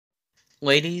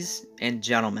Ladies and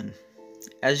gentlemen,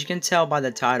 as you can tell by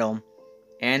the title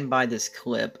and by this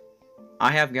clip,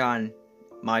 I have gotten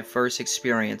my first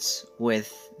experience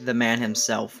with the man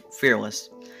himself,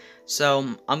 Fearless.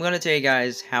 So, I'm going to tell you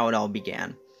guys how it all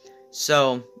began.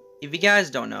 So, if you guys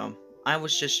don't know, I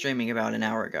was just streaming about an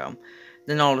hour ago.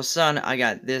 Then all of a sudden, I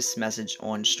got this message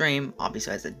on stream,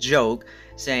 obviously as a joke,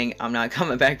 saying I'm not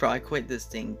coming back, bro, I quit this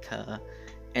thing,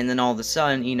 and then all of a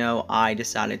sudden, I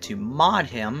decided to mod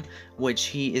him, which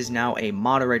he is now a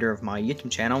moderator of my YouTube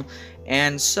channel.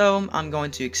 And so I'm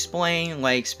going to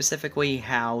explain, specifically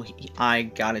how I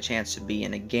got a chance to be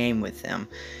in a game with him.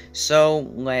 So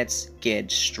let's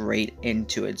get straight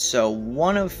into it. So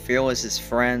one of Fearless's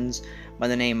friends by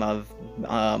the name of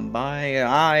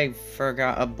I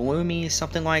forgot, Bloomy,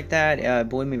 something like that.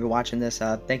 Bloomy, if you're watching this,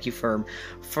 thank you for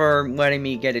letting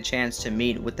me get a chance to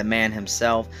meet with the man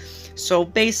himself. So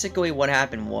basically what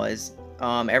happened was,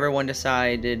 everyone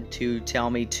decided to tell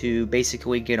me to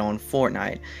basically get on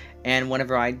Fortnite. And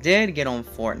whenever I did get on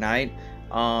Fortnite,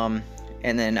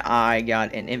 and then I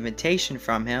got an invitation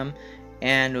from him,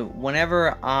 and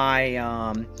whenever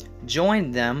I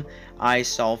joined them, I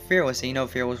saw Fearless. And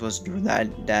Fearless was doing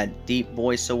that deep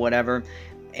voice or whatever.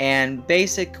 And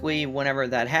basically, whenever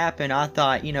that happened, I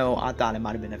thought it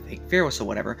might have been a fake Fearless or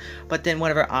whatever. But then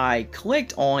whenever I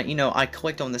clicked on, I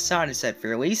clicked on the side and said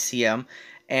Fearless,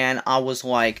 and I was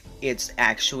like, it's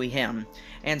actually him.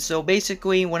 And so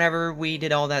basically, whenever we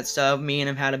did all that stuff, me and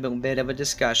him had a bit of a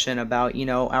discussion about,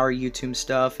 our YouTube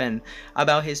stuff and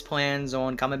about his plans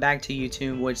on coming back to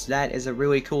YouTube, which that is a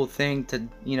really cool thing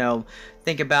to,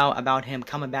 think about him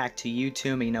coming back to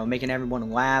YouTube, making everyone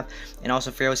laugh. And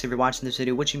also, Fearless, if you're watching this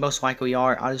video, which you most likely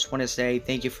are, I just want to say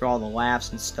thank you for all the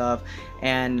laughs and stuff.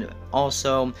 And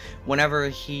also, whenever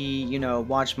he,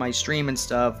 watched my stream and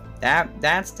stuff,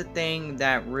 that's the thing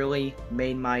that really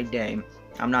made my day.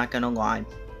 I'm not gonna lie.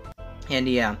 And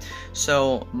yeah,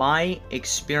 so my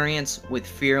experience with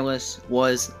Fearless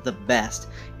was the best.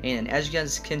 And as you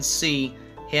guys can see,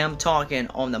 him talking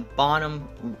on the bottom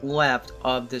left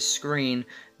of the screen,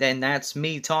 then that's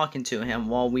me talking to him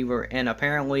while we were in.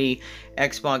 Apparently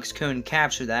Xbox couldn't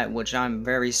capture that, which I'm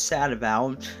very sad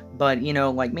about. But me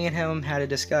and him had a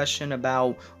discussion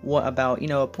about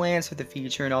plans for the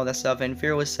future and all that stuff, and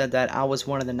Fearless said that I was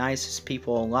one of the nicest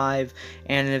people alive.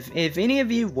 And if any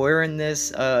of you were in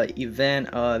this event,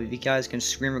 if you guys can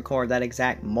screen record that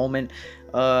exact moment,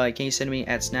 can you send me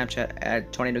at Snapchat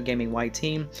at Tornado Gaming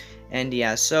YT? And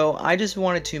yeah, so I just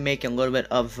wanted to make a little bit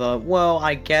of, well,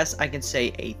 I guess I can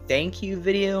say a thank you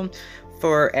video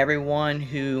for everyone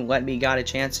who got a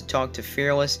chance to talk to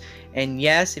Fearless. And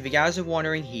yes, if you guys are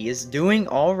wondering, he is doing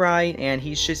alright, and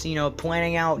he's just,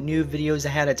 planning out new videos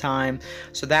ahead of time,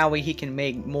 so that way he can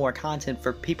make more content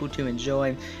for people to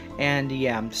enjoy. And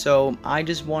yeah, so I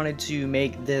just wanted to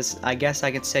make this, I guess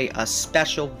I could say, a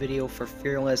special video for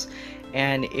Fearless.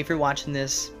 And if you're watching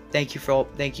this, thank you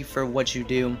for what you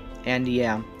do. And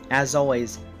yeah, as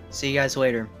always, see you guys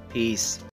later. Peace.